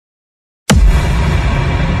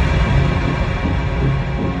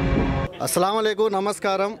అస్సలాము అలైకుం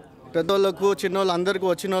నమస్కారం పెద్దోళ్ళకు చిన్నోళ్ళు అందరికీ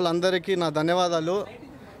వచ్చిన వాళ్ళందరికీ నా ధన్యవాదాలు।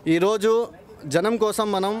 ఈరోజు జనం కోసం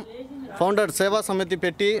మనం ఫౌండర్ సేవా సమితి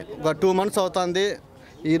పెట్టి ఒక 2 మంత్స్ అవుతుంది।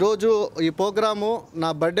 ఈరోజు ఈ ప్రోగ్రాము నా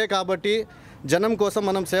బర్త్డే కాబట్టి జనం కోసం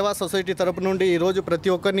మనం సేవా సొసైటీ తరపు నుండి ఈరోజు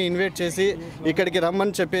ప్రతి ఒక్కరిని ఇన్వైట్ చేసి ఇక్కడికి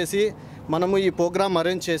రమ్మని చెప్పేసి మనము ఈ ప్రోగ్రామ్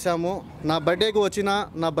అరేంజ్ చేశాము।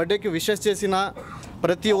 నా బర్త్డేకి విషెస్ చేసిన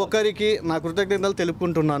ప్రతి ఒక్కరికి నా కృతజ్ఞతలు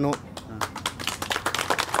తెలుపుకుంటున్నాను।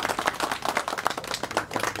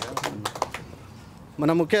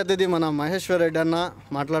 మన ముఖ్య అతిథి మన మహేశ్వర్ రెడ్డి అన్న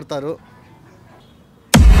మాట్లాడతారు।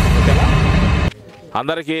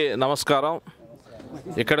 అందరికీ నమస్కారం।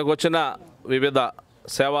 ఇక్కడికి వచ్చిన వివిధ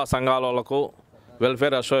సేవా సంఘాలకు,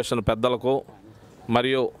 వెల్ఫేర్ అసోసియేషన్ పెద్దలకు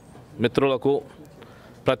మరియు మిత్రులకు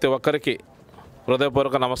ప్రతి ఒక్కరికి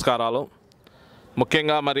హృదయపూర్వక నమస్కారాలు।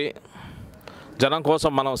 ముఖ్యంగా మరి జనం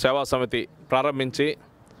కోసం మనం సేవా సమితి ప్రారంభించి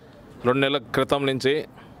 2 నెలల క్రితం నుంచి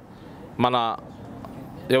మన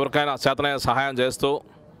ఎవరికైనా చేతనైన సహాయం చేస్తూ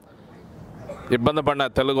ఇబ్బంది పడిన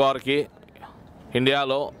తెలుగు వారికి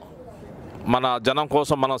ఇండియాలో మన జనం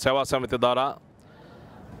కోసం మనం సేవా సమితి ద్వారా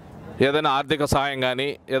ఏదైనా ఆర్థిక సహాయం కానీ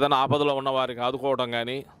ఏదైనా ఆపదలో ఉన్న వారికి ఆదుకోవడం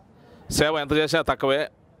కానీ సేవ ఎంత చేసినా తక్కువే।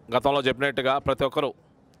 గతంలో చెప్పినట్టుగా ప్రతి ఒక్కరూ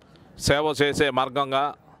సేవ చేసే మార్గంగా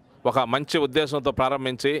ఒక మంచి ఉద్దేశంతో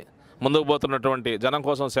ప్రారంభించి ముందుకు పోతున్నటువంటి జనం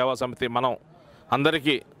కోసం సేవా సమితి మనం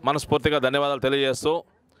అందరికీ మనస్ఫూర్తిగా ధన్యవాదాలు తెలియజేస్తూ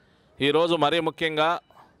ఈరోజు మరీ ముఖ్యంగా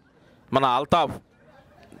మన అల్తాఫ్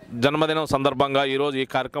జన్మదినం సందర్భంగా ఈరోజు ఈ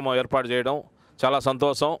కార్యక్రమం ఏర్పాటు చేయడం చాలా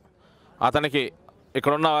సంతోషం। అతనికి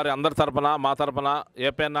ఇక్కడున్న వారి అందరి తరపున మా తరపున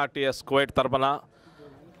APNRTS కువైట్ తరపున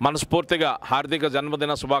మనస్ఫూర్తిగా హార్దిక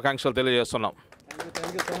జన్మదిన శుభాకాంక్షలు తెలియజేస్తున్నాం।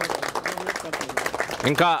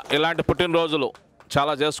 ఇంకా ఇలాంటి పుట్టినరోజులు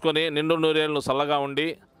చాలా చేసుకొని నిండు నూరేళ్ళు చల్లగా ఉండి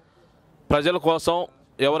ప్రజల కోసం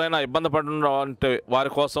ఎవరైనా ఇబ్బంది పడుతున్నటువంటి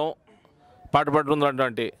వారి కోసం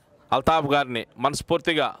పాటుపడుతున్నటువంటి అల్తాఫ్ గారిని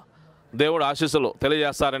మనస్ఫూర్తిగా దేవుడు ఆశీస్సులు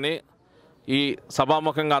తెలియజేస్తారని ఈ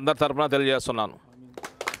సభాముఖంగా అందరి తరపున తెలియజేస్తున్నాను।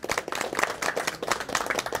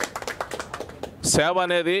 సేవ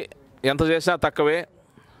అనేది ఎంత చేసినా తక్కువే।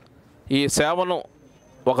 ఈ సేవను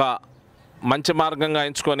ఒక మంచి మార్గంగా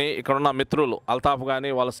ఎంచుకొని ఇక్కడున్న మిత్రులు అల్తాఫ్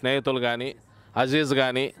కానీ వాళ్ళ స్నేహితులు కానీ అజీజ్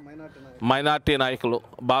కానీ మైనార్టీ నాయకులు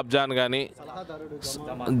బాబ్జాన్ కానీ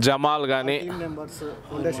జమాల్ కానీ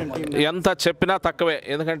ఎంత చెప్పినా తక్కువే।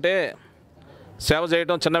 ఎందుకంటే సేవ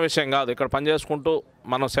చేయడం చిన్న విషయం కాదు। ఇక్కడ పనిచేసుకుంటూ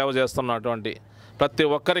మనం సేవ చేస్తున్నటువంటి ప్రతి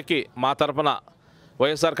ఒక్కరికి మా తరపున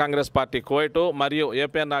వైఎస్ఆర్ కాంగ్రెస్ పార్టీ కువైట్ మరియు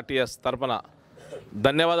APNRTS తరపున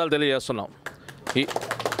ధన్యవాదాలు తెలియజేస్తున్నాం।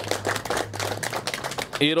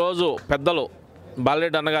 ఈరోజు పెద్దలు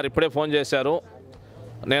బాలరెడ్డి అన్నగారు ఇప్పుడే ఫోన్ చేశారు,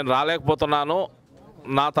 నేను రాలేకపోతున్నాను,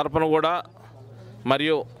 నా తరపున కూడా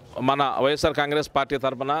మరియు మన వైఎస్ఆర్ కాంగ్రెస్ పార్టీ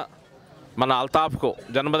తరపున మన అల్తాఫ్కు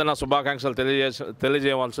జన్మదిన శుభాకాంక్షలు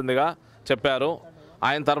తెలియజేయవలసిందిగా చెప్పారు।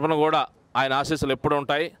 ఆయన తరపున కూడా ఆయన ఆశీస్సులు ఎప్పుడు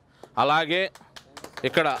ఉంటాయి। అలాగే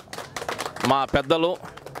ఇక్కడ మా పెద్దలు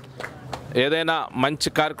ఏదైనా మంచి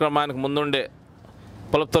కార్యక్రమానికి ముందుండే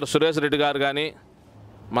పులత్తూరు సురేష్ రెడ్డి గారు కానీ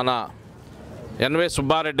మన NV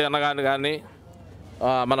సుబ్బారెడ్డి అన్నగారు కానీ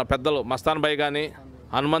మన పెద్దలు మస్తాన్ భాయ్ కానీ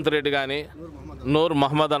హనుమంత్ రెడ్డి కానీ నూర్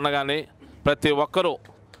మహమ్మద్ అన్న కానీ ప్రతి ఒక్కరూ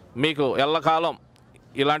మీకు ఎల్లకాలం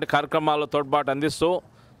ఇలాంటి కార్యక్రమాల్లో తోడ్పాటు అందిస్తూ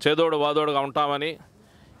చేదోడు వాదోడుగా ఉంటామని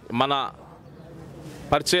మన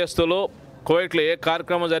పరిచయస్తులు కువైట్లో ఏ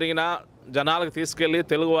కార్యక్రమం జరిగినా జనాలకు తీసుకెళ్ళి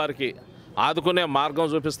తెలుగు వారికి ఆదుకునే మార్గం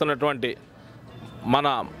చూపిస్తున్నటువంటి మన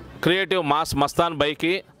క్రియేటివ్ మాస్ మస్తాన్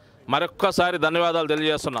భాయ్కి మరొక్కసారి ధన్యవాదాలు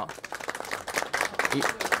తెలియజేస్తున్నాం।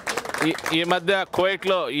 ఈ మధ్య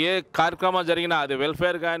కువైట్లో ఏ కార్యక్రమం జరిగినా అది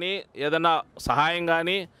వెల్ఫేర్ కానీ ఏదైనా సహాయం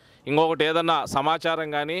కానీ ఇంకొకటి ఏదన్నా సమాచారం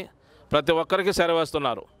కానీ ప్రతి ఒక్కరికి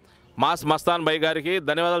చేరవేస్తున్నారు। మాస్ మస్తాన్ భాయ్ గారికి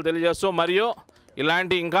ధన్యవాదాలు తెలియజేస్తూ మరియు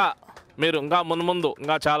ఇలాంటి ఇంకా మీరు ఇంకా ముందు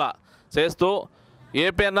ఇంకా చాలా చేస్తూ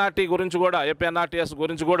APNRTS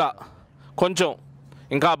గురించి కూడా కొంచెం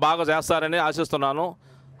ఇంకా బాగా చేస్తారని ఆశిస్తున్నాను।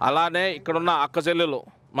 అలానే ఇక్కడున్న అక్క చెల్లెలు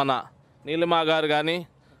మన నీలిమా గారు కానీ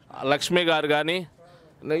లక్ష్మి గారు కానీ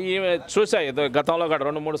చూసాయి గతంలో కూడా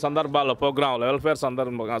 2-3 సందర్భాల్లో ప్రోగ్రాంలు వెల్ఫేర్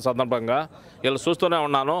సందర్భంగా వీళ్ళు చూస్తూనే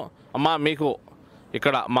ఉన్నాను। అమ్మ మీకు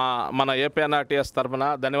ఇక్కడ మన APNRTS తరఫున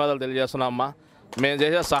ధన్యవాదాలు తెలియజేస్తున్నాం। అమ్మ మేము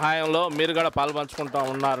చేసే సహాయంలో మీరు కూడా పాల్పంచుకుంటూ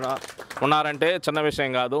ఉన్నారంటే చిన్న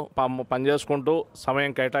విషయం కాదు। పని చేసుకుంటూ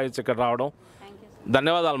సమయం కేటాయించి ఇక్కడ రావడం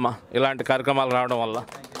ధన్యవాదాలమ్మా। ఇలాంటి కార్యక్రమాలు రావడం వల్ల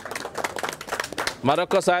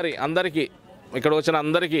మరొకసారి అందరికీ ఇక్కడ వచ్చిన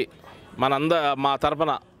అందరికీ మా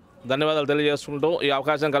తరఫున ధన్యవాదాలు తెలియజేసుకుంటూ ఈ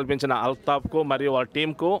అవకాశం కల్పించిన అల్తాఫ్కు మరియు వాళ్ళ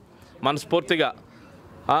టీంకు మనస్ఫూర్తిగా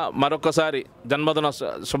మరొకసారి జన్మదిన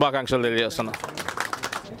శుభాకాంక్షలు తెలియజేస్తున్నాను।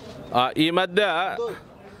 ఈ మధ్య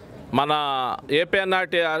మన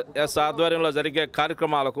APNRTS ఆధ్వర్యంలో జరిగే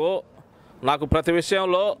కార్యక్రమాలకు నాకు ప్రతి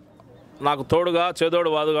విషయంలో నాకు తోడుగా చేదోడు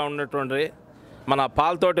వాదుగా ఉన్నటువంటి మన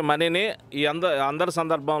పాల్తోటి మనీని ఈ అందరి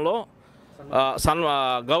సందర్భంలో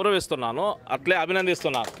గౌరవిస్తున్నాను, అట్లే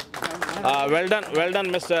అభినందిస్తున్నాను. Well done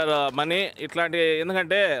mister money. ఇట్లాంటి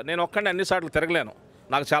ఎందుకంటే నేను ఒక్కడిని అన్నిసార్లు తిరగలేను,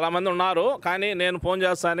 నాకు చాలామంది ఉన్నారు, కానీ నేను ఫోన్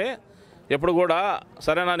చేస్తాను ఎప్పుడు కూడా,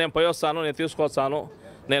 సరేనా నేను పోయి వస్తాను, నేను తీసుకొస్తాను,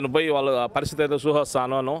 నేను పోయి వాళ్ళ పరిస్థితి అయితే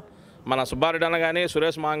చూసొస్తాను అను. మన సుబ్బారెడ్డి అన్న కానీ,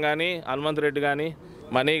 సురేష్ మాంగ్ కానీ, హనుమంత్ రెడ్డి కానీ,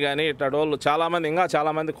 మనీ కానీ, ఇట్లాంటి వాళ్ళు చాలామంది, ఇంకా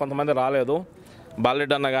చాలామంది కొంతమంది రాలేదు,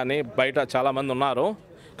 బాలరెడ్డి అన్న కానీ బయట చాలామంది ఉన్నారు.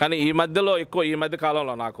 కానీ ఈ మధ్య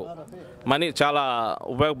కాలంలో నాకు మనీ చాలా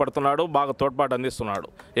ఉపయోగపడుతున్నాడు, బాగా తోడ్పాటు అందిస్తున్నాడు.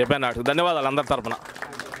 ఏపీ నాటికి ధన్యవాదాలు అందరి తరఫున.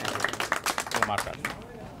 మాట్లాడు.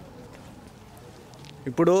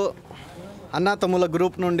 ఇప్పుడు అన్నాతమ్ముల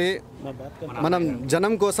గ్రూప్ నుండి మనం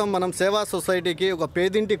జనం కోసం మనం సేవా సొసైటీకి ఒక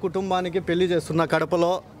పేదింటి కుటుంబానికి పెళ్లి చేస్తున్న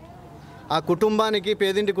కడపలో, ఆ కుటుంబానికి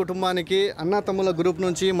పేదింటి కుటుంబానికి అన్నాతమ్ముల గ్రూప్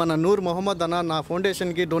నుంచి మన నూర్ మొహమ్మద్ అన్న నా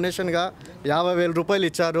ఫౌండేషన్కి డొనేషన్గా 50,000 రూపాయలు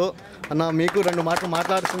ఇచ్చారు అన్న. మీకు 2 మాటలు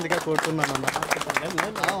మాట్లాడుతుందిగా కోరుతున్నాను అన్న.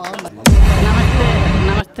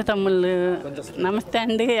 నమస్తే తమ్ముళ్ళు, నమస్తే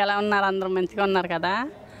అండి. ఎలా ఉన్నారు? అందరూ మంచిగా ఉన్నారు కదా?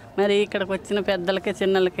 మరి ఇక్కడికి వచ్చిన పెద్దలకి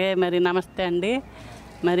చిన్నలకి మరి నమస్తే అండి.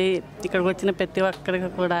 మరి ఇక్కడికి వచ్చిన ప్రతి ఒక్కరికి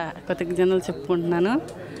కూడా కృతజ్ఞతలు చెప్పుకుంటున్నాను.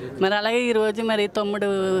 మరి అలాగే ఈరోజు మరి తమ్ముడు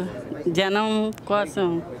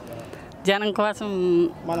జనం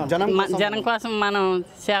కోసం మనం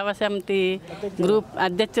సేవా సమితి గ్రూప్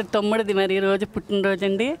అధ్యక్షుడు తమ్ముడిది మరి ఈరోజు పుట్టినరోజు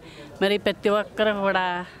అండి. మరి ప్రతి ఒక్కరు కూడా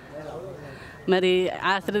మరి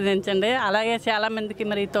ఆశీర్వదించండి. అలాగే చాలామందికి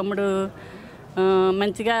మరి తమ్ముడు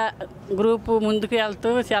మంచిగా గ్రూపు ముందుకు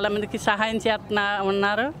వెళ్తూ చాలామందికి సహాయం చేస్తున్నా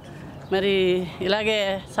ఉన్నారు. మరి ఇలాగే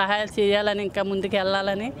సహాయాలు చేయాలని, ఇంకా ముందుకు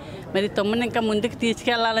వెళ్ళాలని, మరి తమ్ముడిని ఇంకా ముందుకు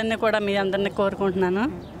తీసుకెళ్ళాలని కూడా మీ అందరినీ కోరుకుంటున్నాను.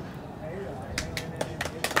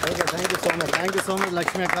 Thank you so much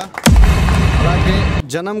Lakshmi అక్క. అలాగే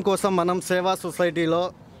జనం కోసం మనం సేవా సొసైటీలో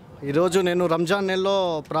ఈరోజు నేను రంజాన్ నెలలో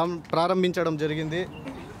ప్రారంభించడం జరిగింది.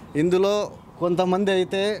 ఇందులో కొంతమంది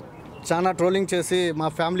అయితే చాలా ట్రోలింగ్ చేసి మా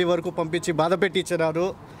ఫ్యామిలీ వరకు పంపించి బాధ పెట్టించారు.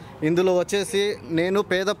 ఇందులో వచ్చేసి నేను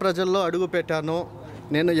పేద ప్రజల్లో అడుగు పెట్టాను.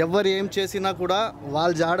 నేను ఎవరు ఏం చేసినా కూడా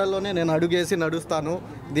వాళ్ళ జాడల్లోనే నేను అడుగేసి నడుస్తాను.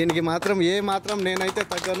 దీనికి మాత్రం నేనైతే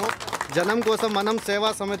తగ్గను. జనం కోసం మనం సేవా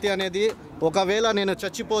సమితి అనేది ఒకవేళ నేను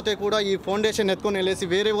చచ్చిపోతే కూడా ఈ ఫౌండేషన్ ఎత్తుకొని వెళ్ళేసి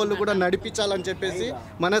వేరే వాళ్ళు కూడా నడిపించాలని చెప్పేసి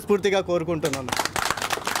మనస్ఫూర్తిగా కోరుకుంటున్నాను.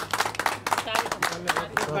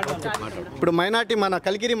 ఇప్పుడు మన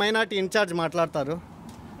కలిగిరి మైనార్టీ ఇన్ఛార్జ్ మాట్లాడతారు.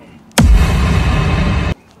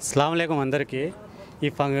 అస్సలాము అలైకుం అందరికీ.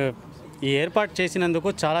 ఈ ఏర్పాటు చేసినందుకు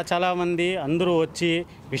చాలా మంది అందరూ వచ్చి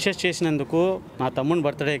విషెస్ చేసినందుకు నా తమ్ముని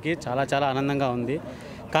బర్త్డేకి చాలా ఆనందంగా ఉంది.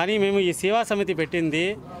 కానీ మేము ఈ సేవా సమితి పెట్టింది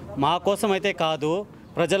మా కోసం అయితే కాదు,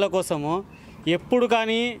 ప్రజల కోసము. ఎప్పుడు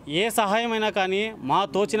కానీ ఏ సహాయమైనా కానీ మా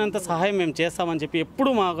తోచినంత సహాయం మేము చేస్తామని చెప్పి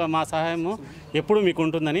ఎప్పుడు మా సహాయము ఎప్పుడు మీకు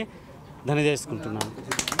ఉంటుందని ధన్యవాదాలు.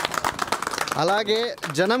 అలాగే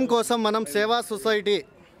జనం కోసం మనం సేవా సొసైటీ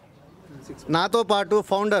నాతో పాటు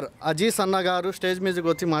ఫౌండర్ అజీజ్ అన్న గారు స్టేజ్ మీదకి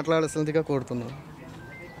వచ్చి మాట్లాడాల్సిందిగా కోరుతున్నాను.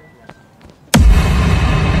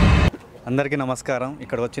 అందరికీ నమస్కారం.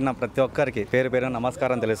 ఇక్కడ వచ్చిన ప్రతి ఒక్కరికి పేరు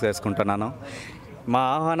నమస్కారం తెలియజేసుకుంటున్నాను. మా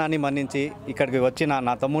ఆహ్వానాన్ని మన్నించి ఇక్కడికి వచ్చిన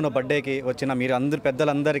నా తమ్ముని బర్త్డేకి వచ్చిన మీరు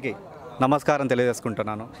పెద్దలందరికీ నమస్కారం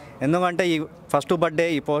తెలియజేసుకుంటున్నాను. ఎందుకంటే ఈ ఫస్ట్ బర్త్డే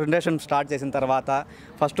ఈ ఫౌండేషన్ స్టార్ట్ చేసిన తర్వాత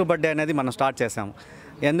ఫస్ట్ బర్త్డే అనేది మనం స్టార్ట్ చేసాము.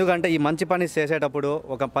 ఎందుకంటే ఈ మంచి పని చేసేటప్పుడు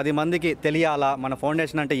ఒక 10 మందికి తెలియాలా మన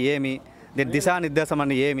ఫౌండేషన్ అంటే ఏమి, దిశానిర్దేశం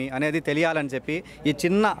అని ఏమి అనేది తెలియాలని చెప్పి ఈ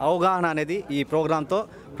చిన్న అవగాహన అనేది ఈ ప్రోగ్రాంతో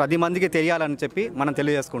 10 మందికి తెలియాలని చెప్పి మనం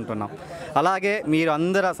తెలియజేసుకుంటున్నాం. అలాగే మీరు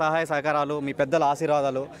అందరి సహాయ సహకారాలు, మీ పెద్దల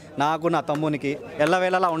ఆశీర్వాదాలు నాకు నా తమ్మునికి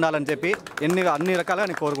ఎల్లవేళలా ఉండాలని చెప్పి అన్ని రకాలుగా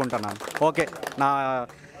నేను కోరుకుంటున్నాను. ఓకే,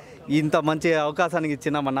 ఇంత మంచి అవకాశానికి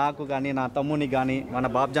ఇచ్చిన నాకు కానీ, నా తమ్మునికి కానీ, మన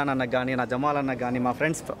బాబ్జాన్ అన్నకు కానీ, నా జమాల్ అన్నకు కానీ, మా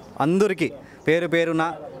ఫ్రెండ్స్ అందరికీ పేరున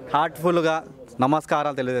హార్ట్ఫుల్గా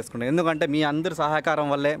నమస్కారాలు తెలియజేసుకుంటాను. ఎందుకంటే మీ అందరి సహకారం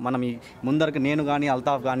వల్లే మనం ఈ ముందరికి నేను కానీ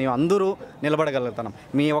అల్తాఫ్ కానీ అందరూ నిలబడగలుగుతున్నాం.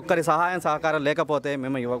 మీ ఒక్కరి సహకారం లేకపోతే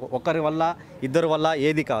మేము ఒక్కరి వల్ల 2 వల్ల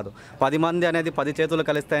ఏది కాదు. 10 మంది అనేది 10 చేతులు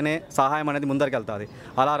కలిస్తేనే సహాయం అనేది ముందరికి వెళ్తుంది.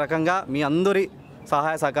 అలా రకంగా మీ అందరి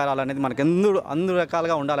సహాయ సహకారాలు అనేది మనకు అన్ని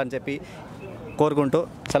రకాలుగా ఉండాలని చెప్పి కోరుకుంటూ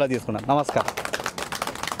సెలవు తీసుకున్నాను. నమస్కారం.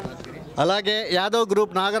 అలాగే యాదవ్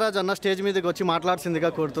గ్రూప్ నాగరాజ్ అన్న స్టేజ్ మీదకి వచ్చి మాట్లాడుతుందిగా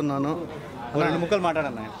కోరుతున్నాను. 2 ముక్కలు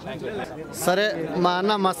మాట్లాడన్నా. సరే, మా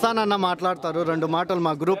అన్న మస్తాన్ అన్న మాట్లాడతారు 2 మాటలు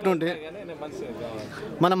మా గ్రూప్ నుండి.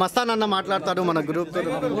 మన మస్తాన్ అన్న మాట్లాడతారు మన గ్రూప్.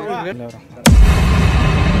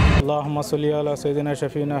 अल्लाहुम्मा सल्ली अला सय्यिदिना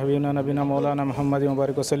शफीना हबीबना नबीना मौलाना मुहम्मद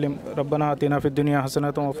मुबारक वसल्लम रब्बना आतिना फिद दुनिया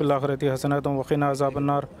हसनतन व फिल आखिरति हसनतन व क़िना अज़ाबन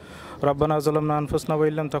नार रब्बना ज़लमना अनफुसना व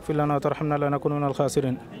इल्लम तग़फिर लना व तरहमना लनकुन मिनल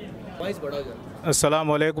ख़ासिरीन।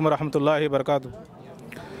 अस्सलामु अलैकुम व रहमतुल्लाहि व बरकातुहू।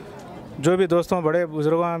 जो भी दोस्तों बड़े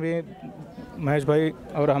बुजुर्गों भी महेश भाई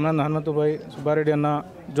और हनुमंतु भाई सुब्बा रेड्डी अन्ना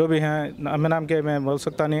जो भी हैं अम्मे नाम के मैं बोल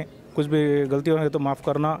सकता नहीं, कुछ भी गलती हो तो माफ़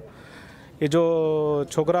करना। ये जो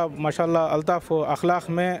छोकरा माशाल्लाह अल्ताफ़ अखलाक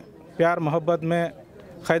में, प्यार मोहब्बत में,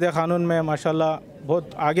 क़ायदे क़ानून में माशाल्लाह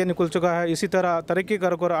बहुत आगे निकल चुका है। इसी तरह तरक्की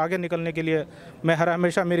कर आगे निकलने के लिए मैं हर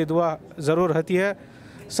हमेशा मेरी दुआ ज़रूर रहती है।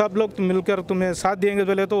 सब लोग मिलकर तुम्हें साथ देंगे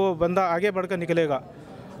बोले तो वो बंदा आगे बढ़कर निकलेगा।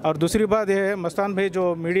 और दूसरी बात ये है मस्तान भाई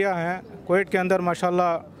जो मीडिया हैं कुवैत के अंदर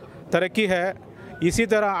माशाल्लाह तरक्की है, इसी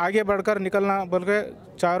तरह आगे बढ़कर निकलना बल्कि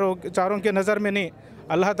चारों के नज़र में नहीं,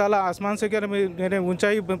 अल्लाह ताला आसमान से क्या मेरे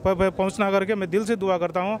ऊंचाई पर पहुंचना करके मैं दिल से दुआ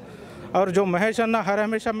करता हूं। और जो महेश अन्ना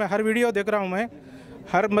हमेशा मैं हर वीडियो देख रहा हूं, मैं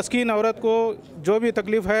हर मस्कीन औरत को जो भी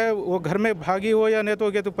तकलीफ़ है वो घर में भागी हो या नहीं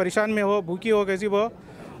तो कि तो परेशान में हो, भूखी हो, कैसी हो,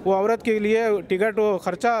 वो औरत के लिए टिकट वो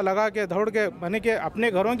ख़र्चा लगा के दौड़ के बने के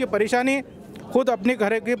अपने घरों की परेशानी खुद अपने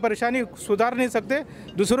घर की परेशानी सुधार नहीं सकते,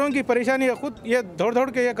 दूसरों की परेशानी खुद ये दौड़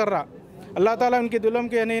के ये कर रहा। अल्लाह ताला उनके दिलों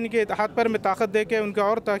के यानी इनके हाथ पैर में ताकत दे के उनके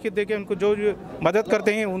और ताकत दे के उनको जो मदद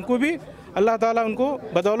करते हैं उनको भी अल्लाह ताला उनको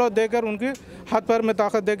बदौलत देकर उनके हाथ पैर में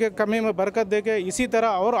ताकत दे के, कमी में बरकत दे के इसी तरह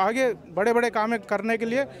और आगे बड़े बड़े काम करने के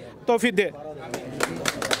लिए तौफीक दे।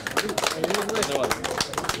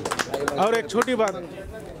 और एक छोटी बात,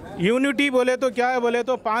 यूनिटी बोले तो क्या है, बोले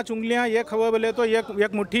तो 5 उंगलियां एक हवा बोले तो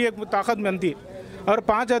एक मुट्ठी एक ताकत बनती, और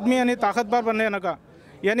 5 आदमी यानी ताकतवर बनने न का,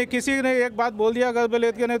 यानी किसी ने एक बात बोल दिया अगर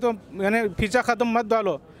बोले कि नहीं तो यानी पीछा ख़त्म मत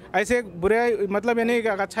डालो, ऐसे बुरे मतलब यानी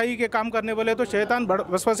अच्छाई के काम करने बोले तो शैतान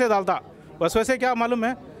वसवसे डालता। वसवसे क्या मालूम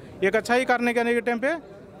है, एक अच्छाई करने के टाइम पे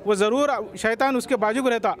वो ज़रूर शैतान उसके बाजू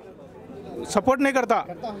रहता, सपोर्ट नहीं करता।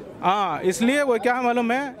 हाँ, इसलिए वो क्या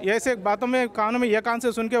मालूम है, ऐसे बातों में कानों में ये कान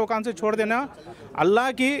से सुन के वो कान से छोड़ देना।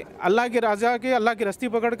 अल्लाह की राजा की अल्लाह की रस्ती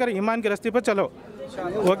पकड़ कर ईमान की रस्ती पर चलो।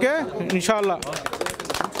 ఓకే ఇన్షాల్లా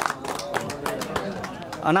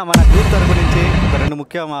అన్న మన గ్రూప్ తరపు నుంచి ఒక 2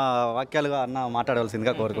 ముఖ్య వాక్యాలుగా అన్న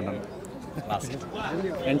మాట్లాడవలసిందిగా కోరుకుంటున్నాను.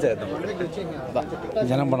 ఏం చేద్దాం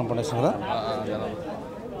జనం మనం ఫౌండేషన్ కదా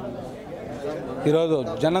ఈరోజు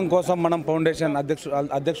జనం కోసం మనం ఫౌండేషన్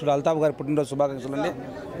అధ్యక్షుడు అల్తాఫ్ గారి పుట్టినరోజు శుభాకాంక్షలు అండి.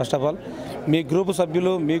 First of all me group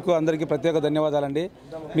సభ్యులు మీకు అందరికీ ప్రత్యేక ధన్యవాదాలండి.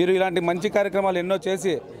 మీరు ఇలాంటి మంచి కార్యక్రమాలు ఎన్నో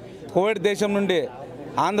చేసి కువైట్ దేశం నుండి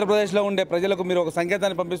ఆంధ్రప్రదేశ్లో ఉండే ప్రజలకు మీరు ఒక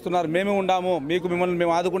సంకేతాన్ని పంపిస్తున్నారు. మేము ఉండాము, మిమ్మల్ని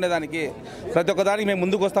మేము ఆదుకునేదానికి ప్రతి ఒక్కదానికి మేము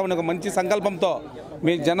ముందుకు వస్తామని ఒక మంచి సంకల్పంతో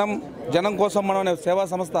మీ జనం కోసం మనం అనే సేవా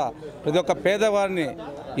సంస్థ ప్రతి ఒక్క పేదవారిని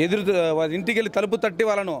వారి ఇంటికి వెళ్ళి తలుపు తట్టి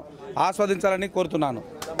వాళ్ళను ఆస్వాదించాలని కోరుతున్నాను.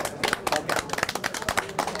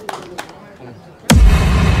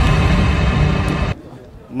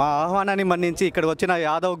 మా ఆహ్వానాన్ని మన్నించి ఇక్కడ వచ్చిన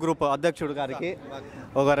యాదవ్ గ్రూప్ అధ్యక్షుడు గారికి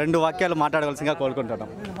ఒక 2 వాక్యాలు మాట్లాడవలసిందిగా కోరుకుంటున్నాం.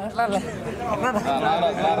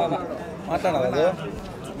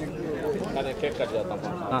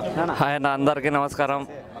 హాయ్ అన్న, అందరికీ నమస్కారం.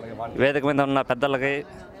 వేదిక మీద ఉన్న పెద్దలకి,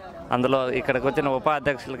 అందులో ఇక్కడికి వచ్చిన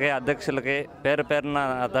ఉపాధ్యక్షులకి, అధ్యక్షులకి పేరు పేరున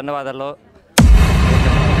ధన్యవాదాలు.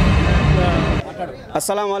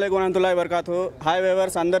 అస్సలాము అలైకుం వరహ్మతుల్లాహి వబరకాతు. హాయ్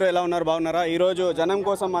వేవర్స్, అందరూ ఎలా ఉన్నారు, బాగున్నారా? ఈరోజు జనం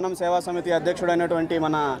కోసం మనం సేవా సమితి అధ్యక్షుడైనటువంటి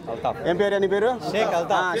మన ఏం పేరు అని పేరు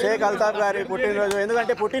షేక్ అల్తాఫ్ గారి పుట్టినరోజు.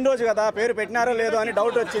 ఎందుకంటే పుట్టినరోజు కదా, పేరు పెట్టినారో లేదో అని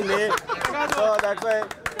డౌట్ వచ్చింది. సో దట్స్ వై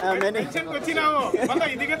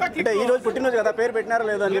అంటే ఈ రోజు పుట్టినరోజు కదా, పేరు పెట్టినారో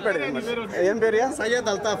లేదో అని చెప్పాడు. ఏం పేరు? సయ్యద్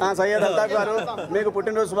అల్తాఫ్ గారు, మీకు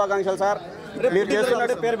పుట్టినరోజు శుభాకాంక్షలు సార్. మీరు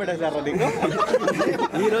చేస్తున్నట్టు పేరు పెట్టారు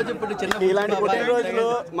ఇలాంటి పుట్టినరోజులు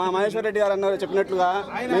మా మహేశ్వర్ రెడ్డి గారు అన్నారు చెప్పినట్లుగా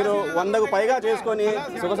మీరు 100కు పైగా చేసుకొని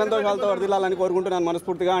సుఖ సంతోషాలతో వర్దిల్లాలని కోరుకుంటున్నాను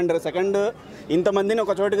మనస్ఫూర్తిగా. అండ్ సెకండ్, ఇంతమందిని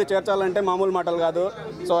ఒక చోటికి చేర్చాలంటే మామూలు మాటలు కాదు.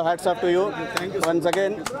 So hats off to you once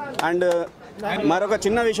again. And మరొక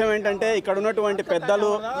చిన్న విషయం ఏంటంటే, ఇక్కడ ఉన్నటువంటి పెద్దలు,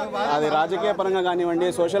 అది రాజకీయ పరంగా కానివ్వండి,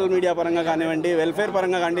 సోషల్ మీడియా పరంగా కానివ్వండి, వెల్ఫేర్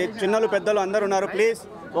పరంగా కానివ్వండి, చిన్నలు పెద్దలు అందరూ ఉన్నారు. ప్లీజ్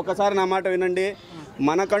ఒక్కసారి నా మాట వినండి.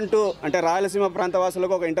 మనకంటూ అంటే రాయలసీమ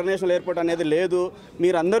ప్రాంతవాసులకు ఒక ఇంటర్నేషనల్ ఎయిర్పోర్ట్ అనేది లేదు.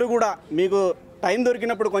 మీరందరూ కూడా మీకు టైం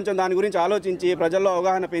దొరికినప్పుడు కొంచెం దాని గురించి ఆలోచించి ప్రజల్లో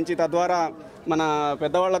అవగాహన పెంచి తద్వారా మన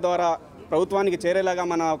పెద్దవాళ్ళ ద్వారా ప్రభుత్వానికి చేరేలాగా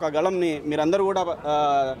మన ఒక గళంని మీరందరూ కూడా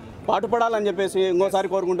పాటుపడాలని చెప్పేసి ఇంకోసారి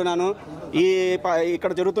కోరుకుంటున్నాను.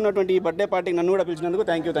 ఇక్కడ జరుగుతున్నటువంటి ఈ బర్త్డే పార్టీకి నన్ను కూడా పిలిచినందుకు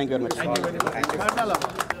థ్యాంక్ యూ వెరీ మచ్.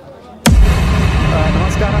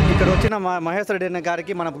 నమస్కారం. ఇక్కడ వచ్చిన మహేశ్వర్ రెడ్డి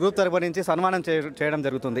గారికి మన గ్రూప్ తరపు నుంచి సన్మానం చేయడం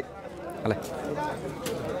జరుగుతుంది. అలా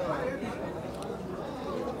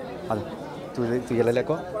అదే తూ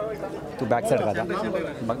వెళ్ళలేకో తూ బ్యాక్ సైడ్ కదా,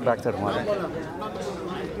 బ్యాక్ సైడ్ మాట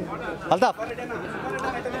అల్తాఫ్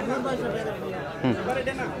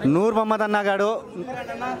నూర్ మొహమ్మద్ అన్న గారు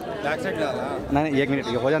एक मिनट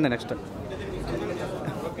हो जाए నెక్స్ట్.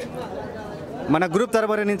 మన గ్రూప్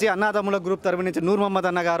తరపు నుంచి అన్నదమ్ముల గ్రూప్ తరపు నుంచి నూర్ మొహమ్మద్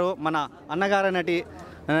అన్న గారు మన అన్నగారు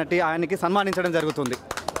నటి ఆయనకి సన్మానించడం జరుగుతుంది.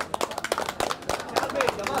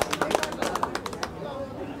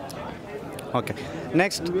 ఓకే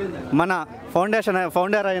నెక్స్ట్ మన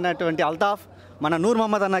ఫౌండర్ అయినటువంటి అల్తాఫ్ మన నూర్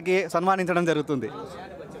మహమ్మద్ అన్నకి సన్మానించడం జరుగుతుంది.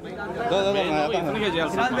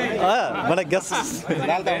 మన గెస్ట్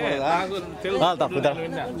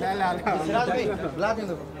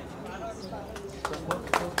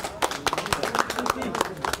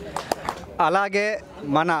అలాగే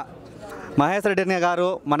మన మహేష్ రెడ్డి అన్న గారు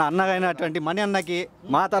మన అన్న అయినటువంటి మణి అన్నకి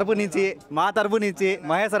మా తరపు నుంచి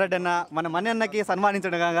మహేష్ రెడ్డి అన్న మన మణి అన్నకి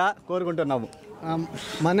సన్మానించడంగా కోరుకుంటున్నాము.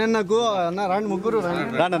 మనకు అన్న రాండి ముగ్గురు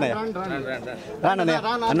రాండన్నయ్య అన్న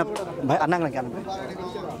అన్న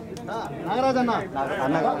నాగరాజ్ అన్న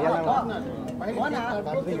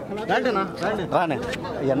రానే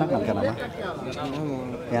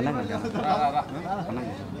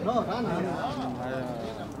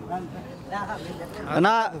అన్న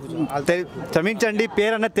క్షమించండి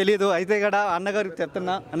పేరన్న తెలియదు అయితే కూడా అన్నగారికి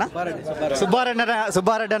చెప్తున్నా అన్న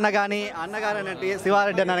సుబ్బారెడ్డి అన్న కానీ అన్నగారు అన్నట్టు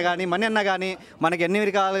శివారెడ్డి అన్న కానీ మణి అన్న కానీ మనకి ఎన్ని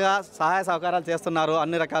రకాలుగా సహాయ సహకారాలు చేస్తున్నారు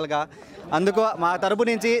అన్ని రకాలుగా. అందుకు మా తరపు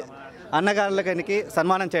నుంచి అన్నగారులకి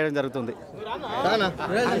సన్మానం చేయడం జరుగుతుంది.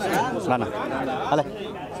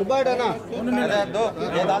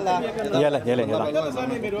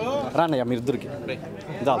 రానయ్యా మీరు ఇద్దరికి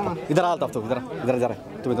ఇద్దరు ఆల్తాఫ్ ఇద్దరు జర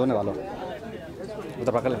తొమ్మిది వాళ్ళు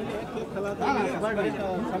उधर पकड़ ले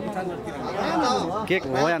केक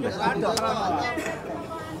हो यार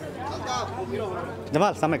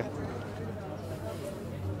जमाल सामने का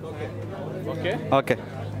ओके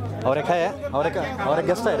और एक है और एक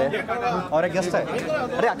गेस्ट है रे और एक गेस्ट है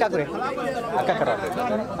अरे अक्का करे अक्का करो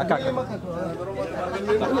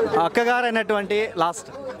అక్కగారు అయినటువంటి లాస్ట్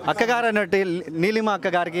అక్కగారు అయినటువంటి నీలిమ అక్క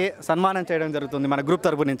గారికి సన్మానం చేయడం జరుగుతుంది మన గ్రూప్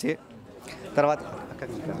తరపు నుంచి. తర్వాత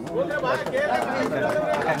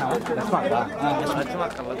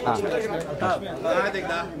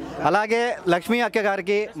అలాగే లక్ష్మీ అక్క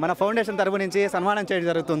గారికి మన ఫౌండేషన్ తరపు నుంచి సన్మానం చేయడం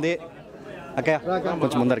జరుగుతుంది. అక్క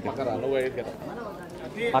కొంచెం ముందరికి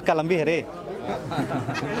అక్క లంబీ Hare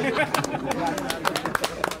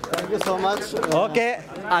thank you so much. Okay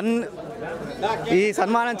ఈ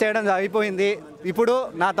సన్మానం చేయడం అయిపోయింది. ఇప్పుడు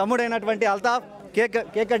నా తమ్ముడైనటువంటి అల్తాఫ్ కేక్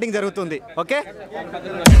కటింగ్ జరుగుతుంది. ఓకే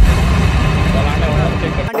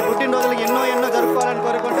అంటే పుట్టినరోజులు ఎన్నో జరుపుకోవాలని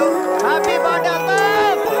కోరుకుంటూ హ్యాపీ బర్త్డే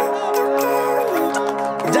అల్తాఫ్.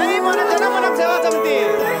 జై మన జనమనం సేవా సమితి.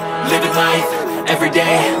 Living life every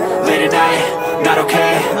day, late at night, not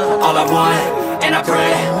okay. All I want, and I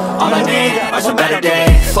pray, all I need are some better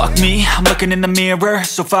days. Fuck me, I'm looking in the mirror,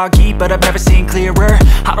 so foggy, but I've never seen clearer.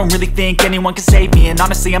 I don't really think anyone can save me, and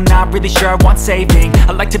honestly I'm not really sure I want saving.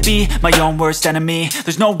 I like to be my own worst enemy.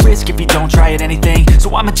 There's no risk if you don't try at anything, so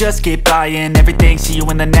I'ma just keep buying everything. See you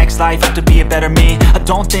in the next life, have to be a better me. I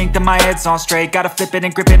don't think that my head's on straight, gotta flip it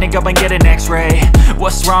and grip it and go and get an x-ray.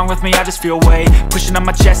 What's wrong with me? I just feel weight pushing on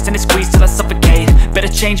my chest and it squeezes till I suffocate.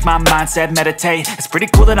 Better change my mindset, meditate. It's pretty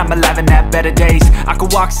cool that I'm alive and have better days. I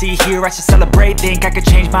could walk, see, hear, I should celebrate. Think I could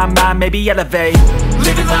change my mind, maybe elevate.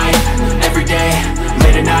 Living life, every day,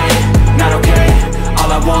 late at night, not okay.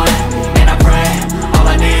 All I want, and I pray, all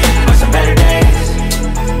I need are some better days.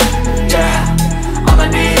 Yeah, all I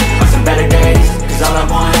need are some better days. Cause all I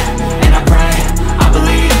want, and I pray, I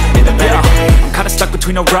believe in the better days. I'm kinda stuck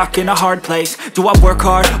between a rock and a hard place. Do I work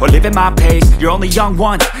hard, or live at my pace? You're only young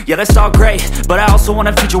once, yeah that's all great, but I also want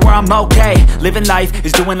a future where I'm okay. Living life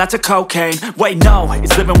is doing lots of cocaine. Wait no,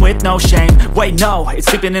 it's living with no shame. Wait no, it's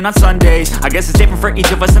sleeping in on Sundays. I guess it's different for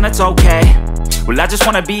each of us and that's okay. Well I just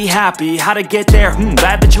wanna be happy, how to get there?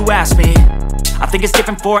 Glad that you asked me. I think it's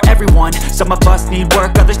different for everyone. Some of us need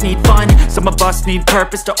work, others need fun. Some of us need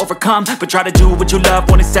purpose to overcome, but try to do what you love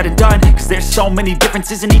when it's said and done. Cause there's so many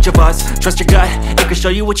differences in each of us. Trust your gut, it can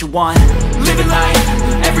show you what you want. Living life,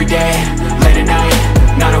 every day, late at night,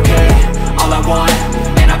 not okay. All I want,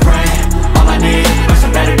 and I pray, all I need are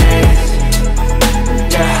some better days.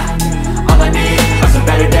 Yeah, all I need are some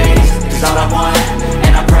better days. Cause all I want,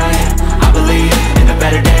 and I pray, I believe in the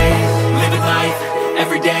better days. Living life,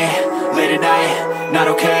 every day, late at night, not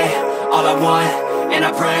okay. All I want, and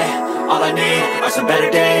I pray, all I need are some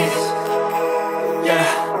better days. Yeah,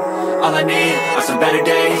 all I need are some better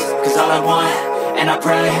days. Cause all I want, and I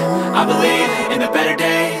pray, I believe in the better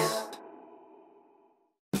days.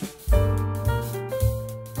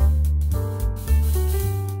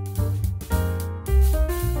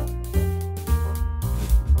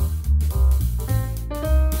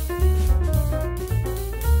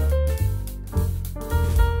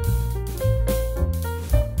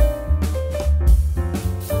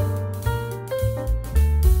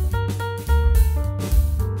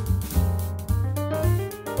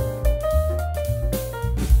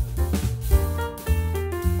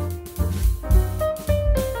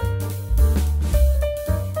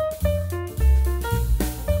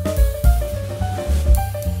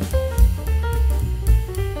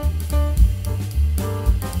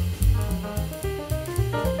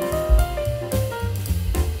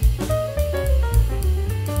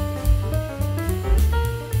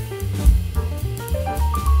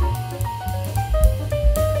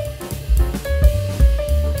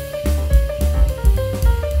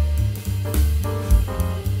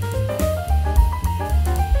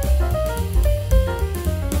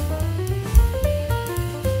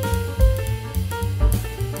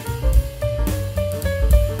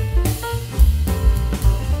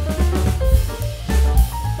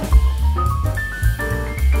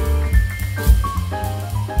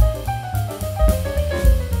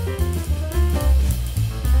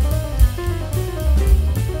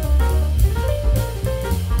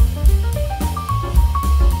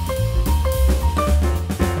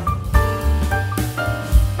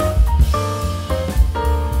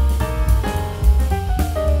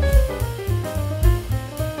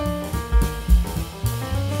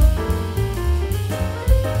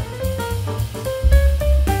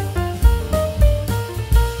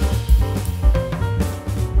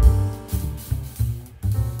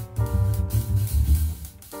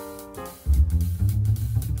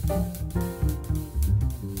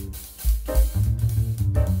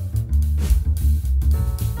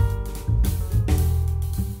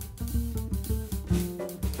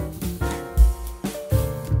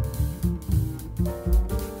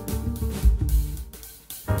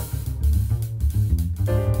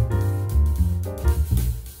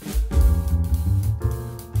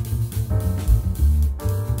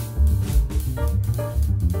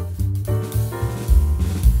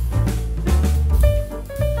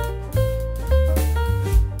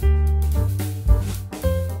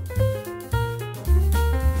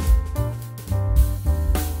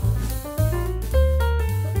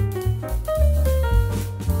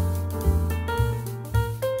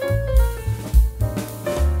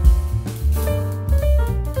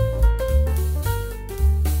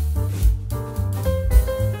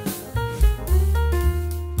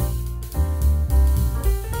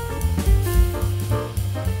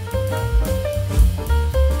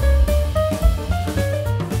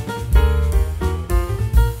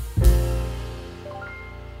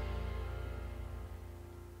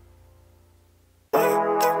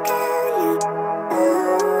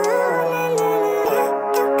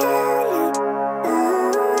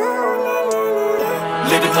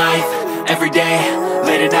 every day,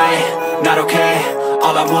 late at night, not okay.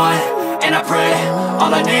 All I want, and I pray,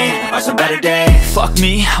 all I need are some better days. Fuck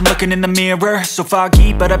me, I'm looking in the mirror, so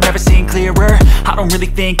foggy, but I've never seen clearer. I don't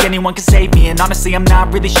really think anyone can save me, and honestly I'm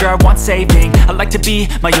not really sure I want saving. I like to be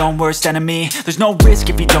my own worst enemy. There's no risk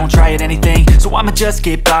if you don't try at anything, so I'ma just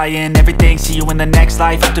keep buying everything. See you in the next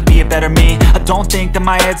life, hope to be a better me. I don't think that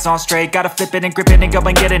my head's on straight, gotta flip it and grip it and go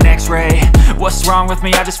and get an x-ray. What's wrong with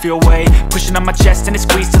me? I just feel weight pushing on my chest and it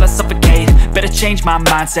squeezes till I suffocate. Better change my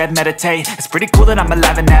mindset, meditate. It's pretty cool that I'm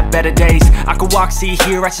alive and have better days. I could walk, see,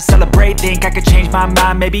 hear, I should celebrate. Think I could change my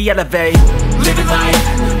mind, maybe elevate. Living life,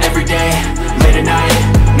 every day, late at night,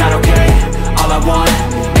 not okay. All I want,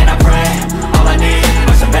 and I pray, all I need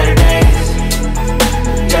are some better days.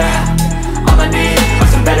 Yeah, all I need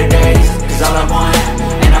are some better days. Cause all I want,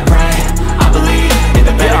 and I pray, I believe in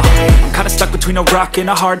the better days. I'm kinda stuck between a rock and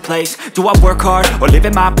a hard place. Do I work hard or live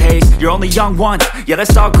at my pace? You're only young once, yeah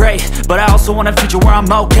that's all great, but I also want a future where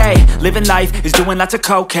I'm okay. Living life is doing lots of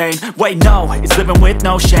cocaine. Wait no, it's living with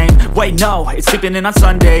no shame. Wait no, it's sleeping in on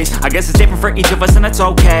Sundays. I guess it's different for each of us and that's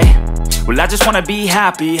okay. Well I just wanna be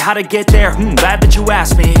happy, how to get there? Glad that you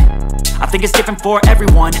asked me. I think it's different for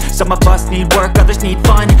everyone. Some of us need work, others need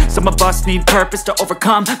fun. Some of us need purpose to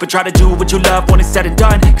overcome. But try to do what you love when it's said and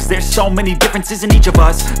done. Cause there's so many differences in each of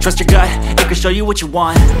us. Trust your gut, it can show you what you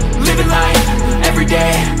want. Living life, every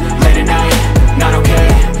day, late at night, not okay.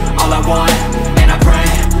 All I want, and I pray,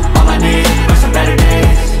 all I need are some better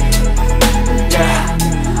days. Yeah,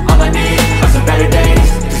 all I need are some better days.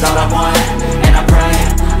 Cause all I want, and I pray,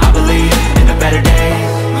 I believe in the better days.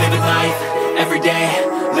 Living life, every day,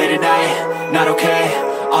 late at night, not okay.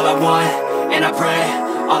 All I want, and I pray,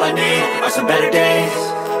 all I need are some better days.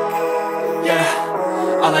 Yeah,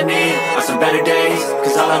 all I need are some better days.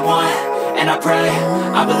 Cause all I want, and I pray,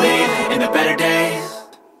 I believe in the better days.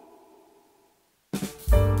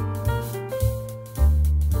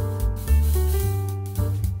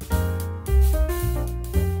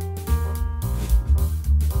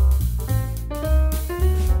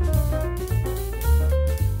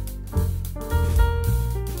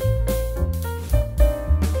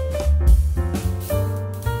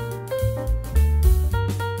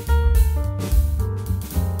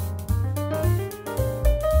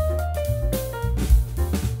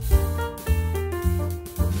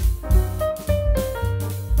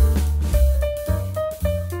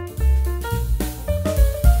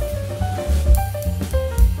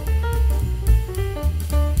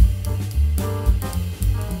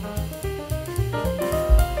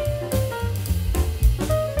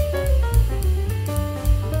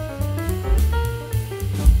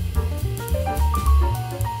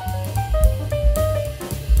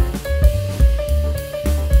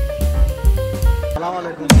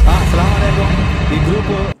 అస్సలాముఅలైకుం. ఈ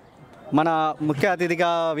group మన ముఖ్య అతిథిగా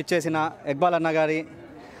విచ్చేసిన ఇక్బాల్ అన్న గారి,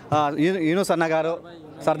 యూనుస్ అన్న గారు,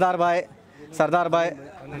 Sardar bye,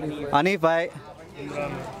 అనీఫ్ bye,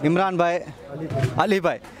 Imran bye, Ali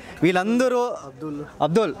bye, వీళ్ళందరూ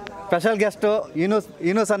అబ్దుల్ స్పెషల్ గెస్ట్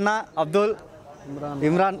యూనుస్ అన్న, అబ్దుల్,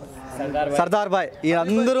 ఇమ్రాన్, సర్దార్ బాయ్,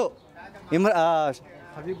 వీళ్ళందరూ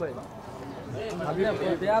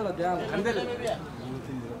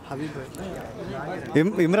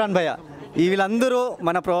ఇమ్రాన్ భయ్య, వీళ్ళందరూ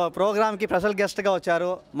మన ప్రోగ్రామ్కి స్పెషల్ గెస్ట్గా వచ్చారు.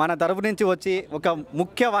 మన తరపు నుంచి వచ్చి ఒక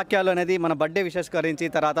ముఖ్య వాక్యాలు అనేది మన బర్త్డే విశేషకరించి,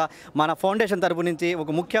 తర్వాత మన ఫౌండేషన్ తరపు నుంచి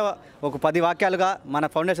ఒక 10 వాక్యాలుగా మన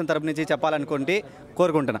ఫౌండేషన్ తరపు నుంచి చెప్పాలనుకుంటే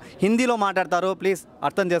కోరుకుంటున్నా. హిందీలో మాట్లాడతారు, ప్లీజ్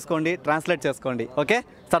అర్థం చేసుకోండి, ట్రాన్స్లేట్ చేసుకోండి. ఓకే,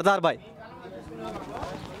 సర్దార్ భాయ్.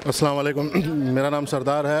 अस्सलाम वालेकुम, मेरा नाम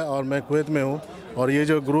सरदार है और मैं कुवैत में हूँ। और ये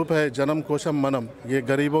जो ग्रुप है जन्म कोसम मनम, ये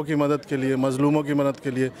गरीबों की मदद के लिए, मज़लूमों की मदद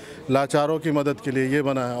के लिए, लाचारों की मदद के लिए ये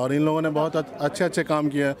बना है। और इन लोगों ने बहुत अच्छे काम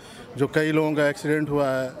किए हैं। जो कई लोगों का एक्सीडेंट हुआ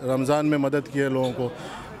है, रमज़ान में मदद की है लोगों को।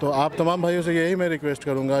 तो आप तमाम भाइयों से यही मैं रिक्वेस्ट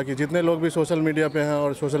करूंगा कि जितने लोग भी सोशल मीडिया पे हैं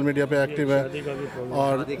और सोशल मीडिया पे एक्टिव हैं,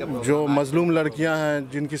 और जो मज़लूम लड़कियां हैं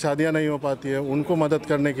जिनकी शादियां नहीं हो पाती है, उनको मदद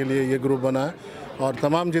करने के लिए ये ग्रुप बना है। और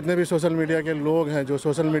तमाम जितने भी सोशल मीडिया के लोग हैं जो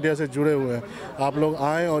सोशल मीडिया से जुड़े हुए हैं, आप लोग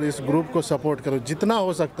आएँ और इस ग्रुप को सपोर्ट करो जितना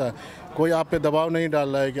हो सकता है। कोई आप पे दबाव नहीं डाल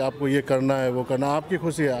रहा है कि आपको ये करना है वो करना, आपकी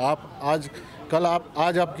खुशी है।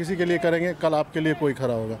 आज आप किसी के लिए करेंगे, कल आपके लिए कोई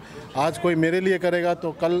खड़ा होगा। आज कोई मेरे लिए करेगा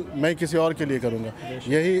तो कल मैं किसी और के लिए करूँगा।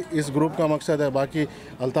 यही इस ग्रुप का मकसद है। बाकी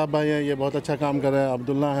अल्ताफ़ भाई हैं, ये बहुत अच्छा काम कर रहे हैं,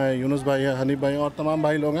 अब्दुल्ला हैं, यूनुस भाई हैं, हनीफ भाई हैं, और तमाम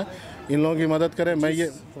भाई लोग हैं। इन लोगों की मदद करें। मैं ये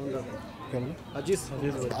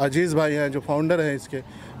अजीज़ भाई हैं जो फाउंडर हैं इसके,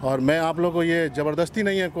 और मैं आप लोगों को ये ज़बरदस्ती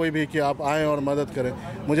नहीं है कोई भी कि आप आएँ और मदद करें।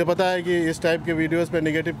 मुझे पता है कि इस टाइप के वीडियोस पे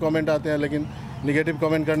नेगेटिव कमेंट आते हैं, लेकिन नेगेटिव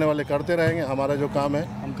कमेंट करने वाले करते रहेंगे। हमारा जो काम है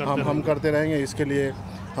हम करते रहेंगे। इसके लिए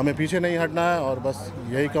हमें पीछे नहीं हटना है। और बस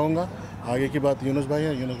यही कहूँगा। आगे की बात यूनुस भाई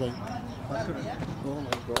हैं। यूनुस भाई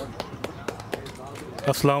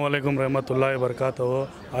अस्सलाम वालेकुम रहमतुल्लाहि वबरकातुहू।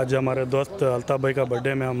 आज हमारे दोस्त अल्ताफ़ भाई का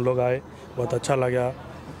बर्थडे में हम लोग आए, बहुत अच्छा लगा।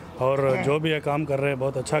 और जो भी ये काम कर रहे हैं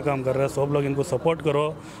बहुत अच्छा काम कर रहे हैं, सब लोग इनको सपोर्ट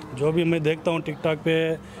करो। जो भी मैं देखता हूँ टिकटॉक पे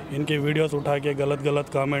इनकी वीडियोस उठा के गलत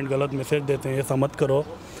कमेंट गलत मैसेज देते हैं, ये सब मत करो।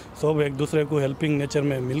 सब एक दूसरे को हेल्पिंग नेचर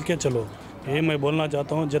में मिल के चलो, यही मैं बोलना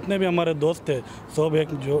चाहता हूँ। जितने भी हमारे दोस्त हैं सब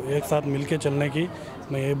एक साथ मिल के चलने की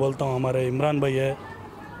मैं यही बोलता हूँ। हमारे इमरान भाई है,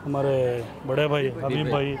 हमारे बड़े भाई हबीब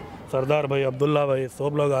भाई, सरदार भाई, अब्दुल्ला भाई,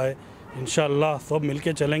 सब लोग आए। इंशाअल्लाह सब मिल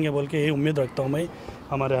के चलेंगे बोल के यही उम्मीद रखता हूँ मैं।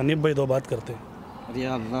 हमारे हनीफ भाई दो बात करते हैं। अरे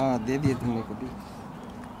अल्लाह दे दिए तुमने कभी।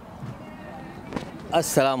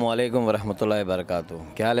 अस्सलाम वालेकुम वरहमतुल्लाहि वबरकातुहू।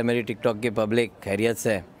 क्या हाल है मेरी टिकटॉक की पब्लिक, खैरियत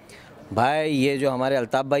से भाई? ये जो हमारे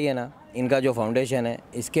अल्ताफ़ भाई है ना, इनका जो फाउंडेशन है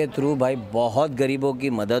इसके थ्रू भाई बहुत गरीबों की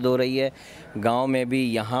मदद हो रही है, गांव में भी,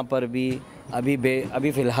 यहाँ पर भी। अभी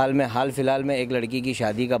हाल फिलहाल में एक लड़की की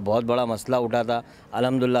शादी का बहुत बड़ा मसला उठा था,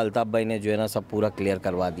 अल्हम्दुलिल्लाह अल्ताफ़ भाई ने जो है ना सब पूरा क्लियर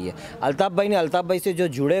करवा दिया। अल्ताफ़ भाई से जो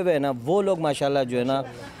जुड़े हुए हैं ना वो लोग माशाल्लाह जो है ना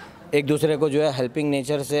एक दूसरे को जो है हेल्पिंग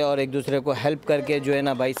नेचर से और एक दूसरे को हेल्प करके जो है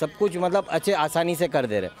ना भाई सब कुछ मतलब अच्छे आसानी से कर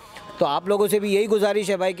दे रहे। तो आप लोगों से भी यही गुजारिश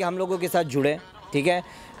है भाई कि हम लोगों के साथ जुड़ें, ठीक है,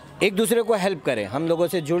 एक दूसरे को हेल्प करें, हम लोगों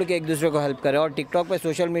से जुड़ के एक दूसरे को हेल्प करें। और टिकटॉक पे,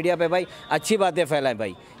 सोशल मीडिया पे भाई अच्छी बातें फैलाएं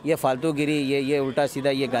भाई। ये फालतूगिरी, ये उल्टा सीधा,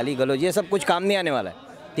 ये गाली गलौज, ये सब कुछ काम नहीं आने वाला है,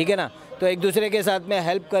 ठीक है ना। तो एक दूसरे के साथ में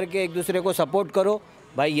हेल्प करके एक दूसरे को सपोर्ट करो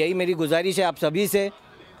भाई, यही मेरी गुजारिश है आप सभी से।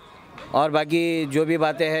 और बाकी जो भी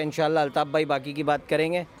बातें हैं इंशाल्लाह अल्ताफ़ भाई बाकी की बात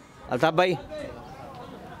करेंगे। अल्ताफ़ भाई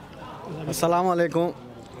अस्सलाम वालेकुम।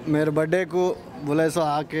 मेरे बर्थडे को बोले सो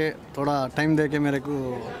आके थोड़ा टाइम दे के मेरे को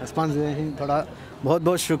रिस्पॉन्स दिए ही, थोड़ा बहुत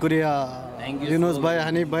बहुत शुक्रिया यूनुस भाई,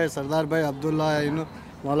 हनीफ भाई, सरदार भाई, अब्दुल्ला,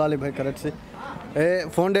 मौला अली भाई करट से।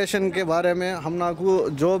 फाउंडेशन के बारे में हम ना को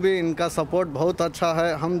जो भी इनका सपोर्ट बहुत अच्छा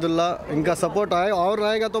है, अल्हम्दुलिल्लाह इनका सपोर्ट आए और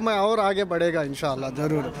रहेगा तो मैं और आगे बढ़ेगा इंशाल्लाह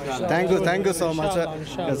ज़रूर। Thank you so much.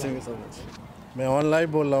 मैं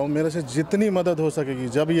ऑनलाइन बोल रहा हूँ, मेरे से जितनी मदद हो सकेगी,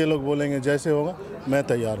 जब ये लोग बोलेंगे जैसे होगा मैं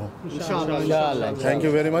तैयार हूँ इंशाल्लाह। Thank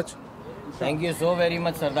you very much. Thank you so very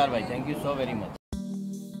much सरदार भाई, thank you so very much.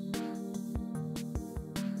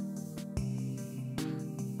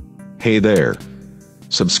 Hey there.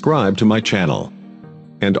 Subscribe to my channel.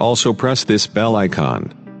 And also press this bell icon.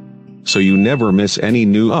 So you never miss any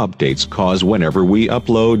new updates, cause whenever we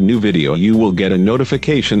upload new video you will get a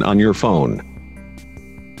notification on your phone.